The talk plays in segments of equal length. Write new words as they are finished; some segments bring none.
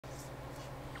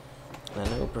I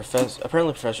know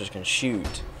apparently professors can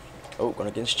shoot. Oh, going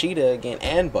against Cheetah again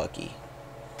and Bucky.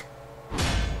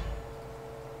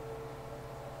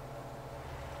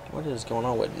 What is going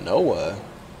on with Noah?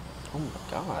 Oh my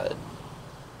god.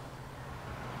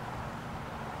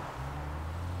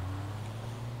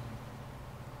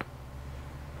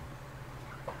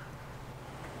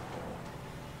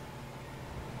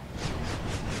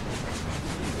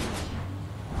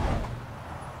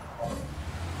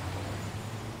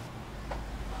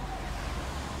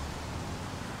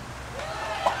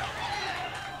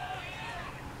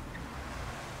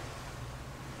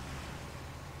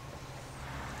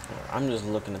 I'm just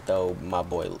looking to throw my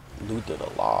boy Luther the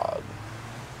lob.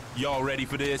 Y'all ready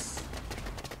for this?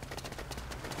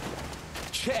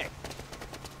 Check.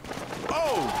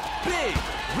 Oh, big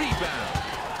rebound.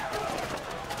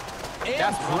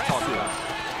 That's what I'm talking about.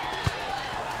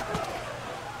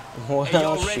 Well, Hey,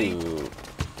 y'all ready? shoot.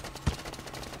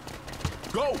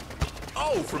 Go.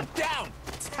 Oh, from downtown.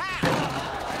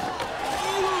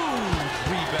 Huge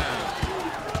rebound.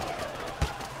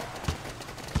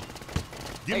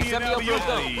 Give Hey, me send an me up for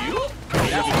a alley-oop.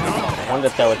 I wanted to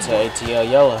throw it to ATL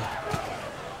Yellow.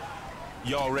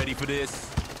 Y'all ready for this?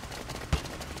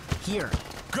 Here.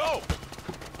 Go.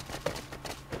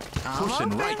 I'm Pushing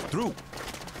open. right through.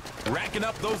 Racking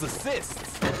up those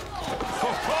assists. Ho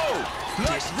ho! Dish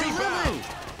Clutch to rebound. Lulu.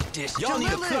 Dish Y'all to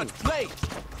need a Lulu. clutch play.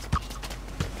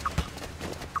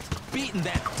 Beating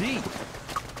that D.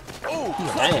 Oh,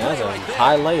 clutch Dang, play that's a right there.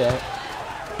 high layup.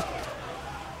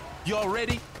 Y'all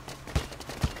ready?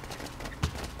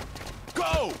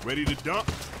 Go! Ready to dunk?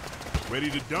 Ready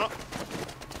to dunk?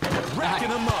 Racking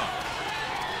them up.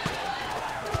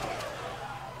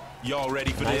 Y'all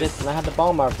ready for I this? had the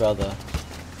ball, my brother.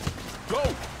 Go!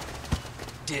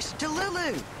 Dish to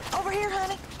Lulu. Over here,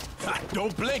 honey.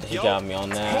 Don't blink, He yo. got me on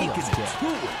that. Taking it to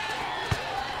it.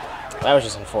 That was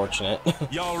just unfortunate.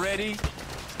 Y'all ready?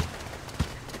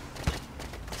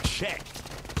 Check.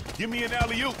 Give me an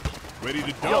alley-oop. Ready to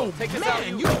Yo, dunk? take this man, out.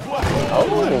 you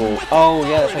Oh,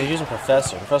 yeah, that's right. He's using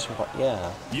Professor.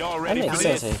 Yeah. Y'all That ready makes for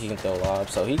sense this? that he can throw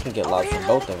lobs, so he can get lobs from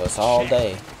both of us all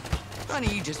day.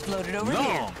 Honey, you just floated over here.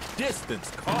 Long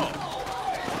distance call.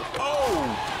 Oh,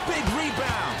 big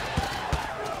rebound.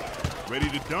 Ready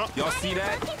to dunk? Y'all see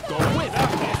that? Go with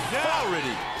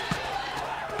authority.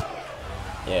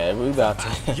 Yeah, we about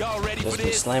to Y'all ready just for be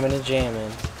this? slamming and jamming.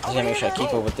 Just gotta make sure I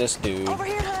keep up with this dude. Over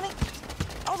here, honey.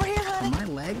 Over here, honey. My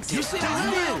legs. You see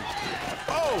that?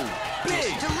 Oh,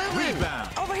 big To Lulu. rebound.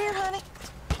 Over here, honey.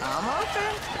 I'm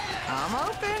open. I'm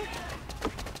open.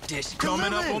 Dish to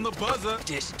Coming Lulu. up on the buzzer.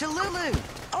 Dish to Lulu.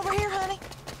 Over here, honey.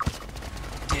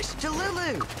 Dish to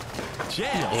Lulu.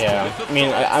 Jam. Yeah, I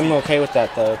mean, I'm okay with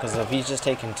that though, because if he's just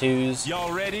taking twos,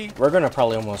 Y'all ready? we're gonna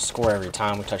probably almost score every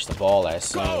time we touch the ball, I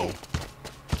assume. Go.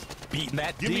 Beating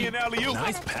that Give me D. an alley-oop.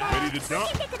 Nice pass. Ready to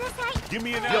dunk? Give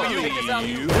me an Yo, alley-oop. take this out.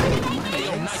 You. Hey,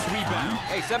 yo, nice rebound.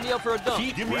 Hey, set me up for a dunk.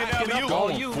 Keep Give me an racking alley-oop. up All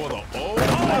on you. for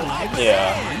the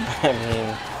Yeah, I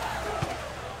mean,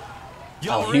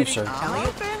 Y'all alley-oops ready? are I'm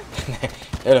open.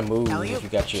 it'll move if Alley-oop. you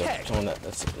got your Check. someone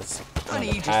that's on Honey,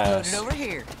 the you just floated pass. over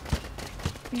here.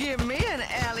 Give me an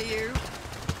alley-oop.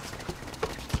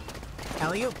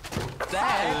 Alley-oop.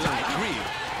 That's real.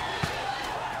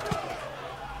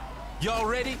 Y'all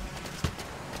ready?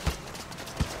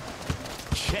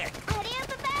 Check.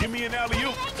 Give me an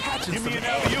alley-oop. Catching Give me some an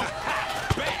alley-oop.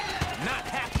 Bang. Not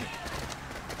happening.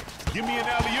 Give me an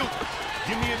alley-oop.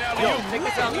 Give me an Yo, alley-oop. take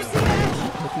this out.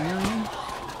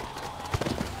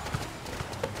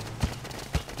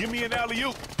 Give me an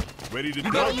alley-oop. Ready to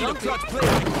You gotta dunk? need a clutch play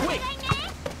quick.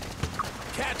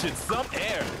 Catching some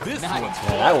air. This Nice. one's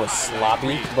Yeah, that was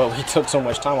sloppy, but we took so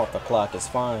much time off the clock. It's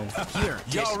fine. Here.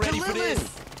 Y'all ready for this?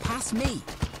 Pass me.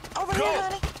 Over Go. here,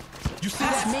 honey. You see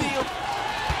that steal?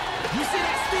 You see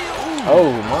that steal?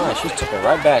 Oh my, she took it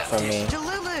right back from me. Dish to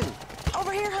Lulu.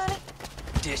 Over here, honey.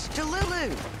 Dish to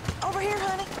Lulu. Over here,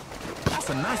 honey. That's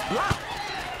a nice block.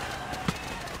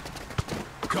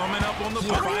 Coming up on the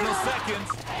final seconds.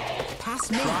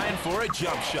 Pass me. Trying for a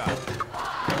jump shot. You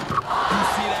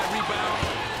see that rebound?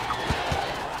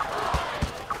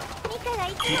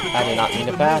 I did not mean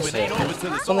to pass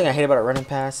it. Something I hate about a running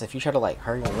pass, if you try to like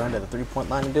hurry and run to the 3-point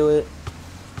line and do it,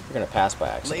 you're gonna pass by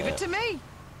accident. Leave it to me.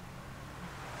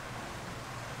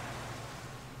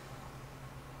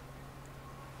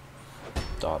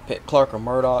 Dog, Pitt, Clark, or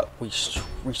Murdoch, we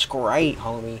straight,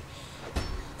 homie.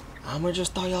 I'ma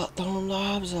just throw them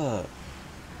lobs up.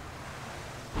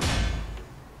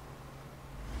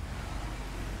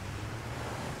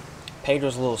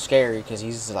 Pedro's a little scary because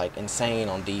he's like insane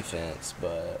on defense,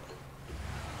 but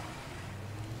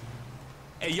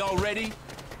Hey, y'all ready?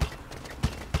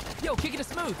 Yo, kick it to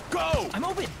smooth. Go! I'm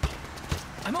open.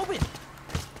 I'm open. Yo,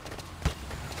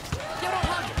 don't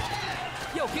hug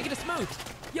it. Yo, kick it to smooth.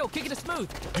 Yo, kick it to smooth.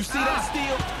 You see that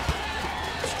steal?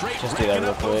 Straight Just do that racking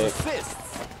real up those quick.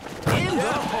 assists. In the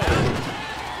hole.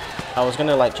 I was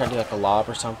gonna like try to do like a lob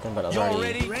or something, but I was Y'all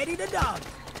already. ready? Ready to dunk.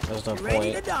 There's no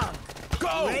Ready to point. dunk.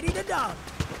 Go! Ready to dunk.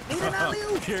 Need an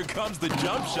alley-oop. Here comes the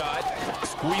jump shot.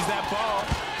 Squeeze that ball.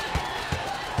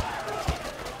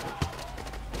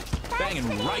 Banging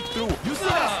right through. You see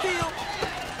that steal?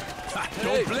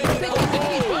 Don't blink.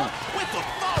 With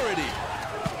authority.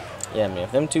 Yeah, man.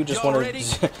 If them two just Y'all want ready?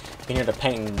 to be near the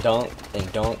paint and dunk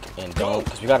and dunk and dunk,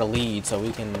 because we got a lead, so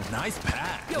we can. Nice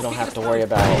pass. We don't have to worry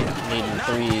about needing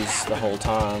threes the whole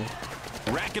time.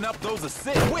 Racking up those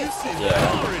assists with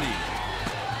Yeah. authority.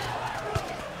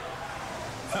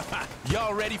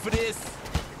 Y'all ready for this?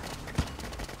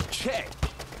 Check.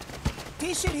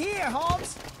 Dish it here,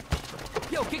 Holmes.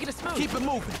 Yo, kick it to smooth. Keep it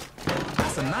moving.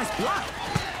 That's a nice block.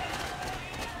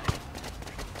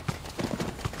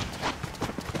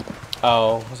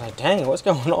 Oh, I was like, dang, what's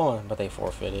going on? But they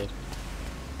forfeited.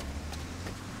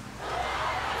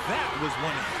 That was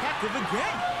one heck of a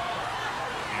game.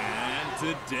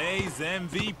 And today's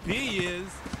MVP is...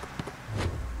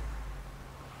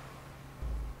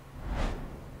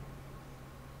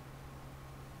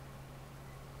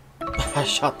 I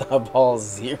shot the ball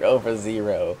 0 for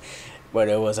 0, but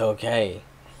it was okay.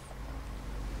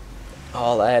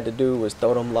 All I had to do was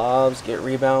throw them lobs, get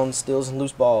rebounds, steals, and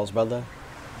loose balls, brother.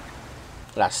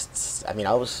 And I mean,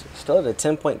 I was still at a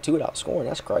 10.2 without scoring.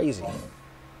 That's crazy.